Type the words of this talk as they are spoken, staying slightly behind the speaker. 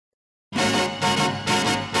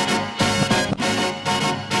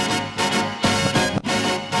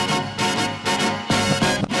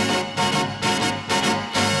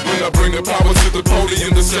the power to the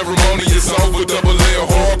podium, the ceremony is over. Double L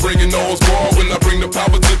hard, bringing those ball. When I bring the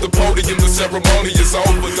power to the podium, the ceremony is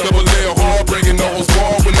over. Double L hard, bringing those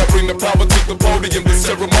ball. When I bring the power to the podium, the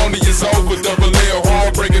ceremony is over. Double L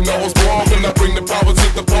hard, bringing those ball. When I bring the power to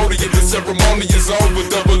the podium, the ceremony is over.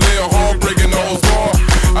 Double L hard, bringing those ball.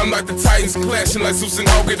 I'm like the Titans clashing like Zeus and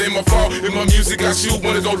Hogan, they my fault. In my music I shoot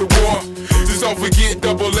when I go to war. Just don't forget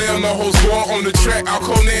Double L, no holds war on the track. I'll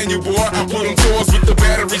Conan you boy. I put them towards with the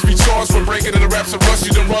batteries be charged for breaking in the raps of rush.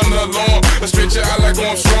 You done run the alarm. I stretch it out like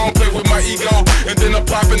Armstrong, play with my ego, and then I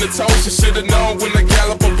pop in the toast. You should've known when I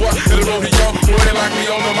gallop a butt at the rodeo. Boy, they like me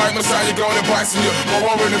on the mic, Messiah going and bison you. My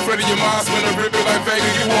warrior in front of your mind, spin a rip it like Vega.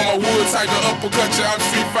 You on my wood, tight to uppercut you. I'm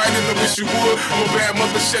street fighting, I wish you would. I'm a bad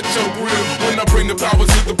mother, shut your grill. When I bring the power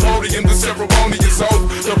to the podium, the ceremony is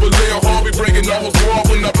over. Double L hard, we bringing those war.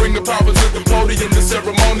 When I bring the power to the podium, the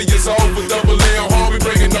ceremony is over. Double L hard, we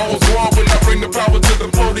bringing those war. When I bring the power to the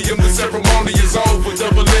podium, the ceremony is over.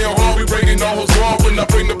 Double L hard, we bringing those war. When I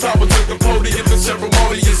bring the power to the podium, the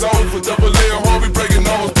ceremony is over. Double L hard, we bringing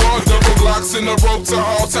those bars. Double blocks in the rope to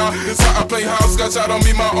all time. It's how I play house, scotch. I don't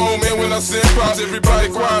meet my own man when I send pops. Everybody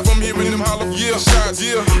quiet from hearing them holler, yeah, shots,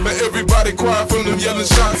 yeah. But everybody quiet from them yelling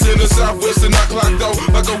shots in the southwest, and I clock though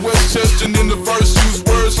like a Westchester in the verse. Use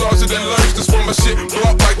words larger than lunch. That's why my shit blow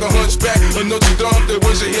up like the hunchback. A Notre Dame, that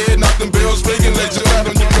was your head, knock them bells ringing. Let you out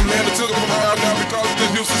on your command until the crowd now because of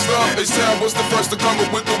this useless stuff. They sound was the first to come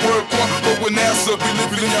up with the word quant. But when NASA be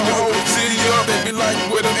living in your whole city up, they be like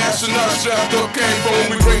where them astronauts strapped up came from. When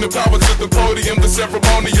we bring the power to the podium, the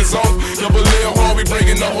ceremony is over. Double L hard, we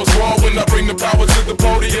bringing the whole war. When I bring the power to the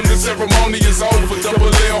podium, the ceremony is over. Double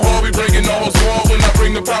L hard, we bringing the whole war. When I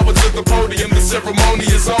bring the power to the podium, the ceremony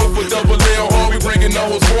is over. Double L hard, we bringing the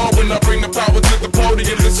whole war. When I bring the power to the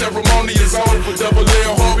podium, the ceremony is over. Double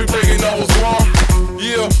L hard, we bringing the whole war.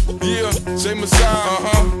 Yeah, yeah, J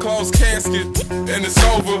Messiah, closed casket, and it's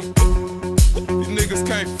over. You niggas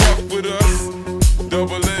can't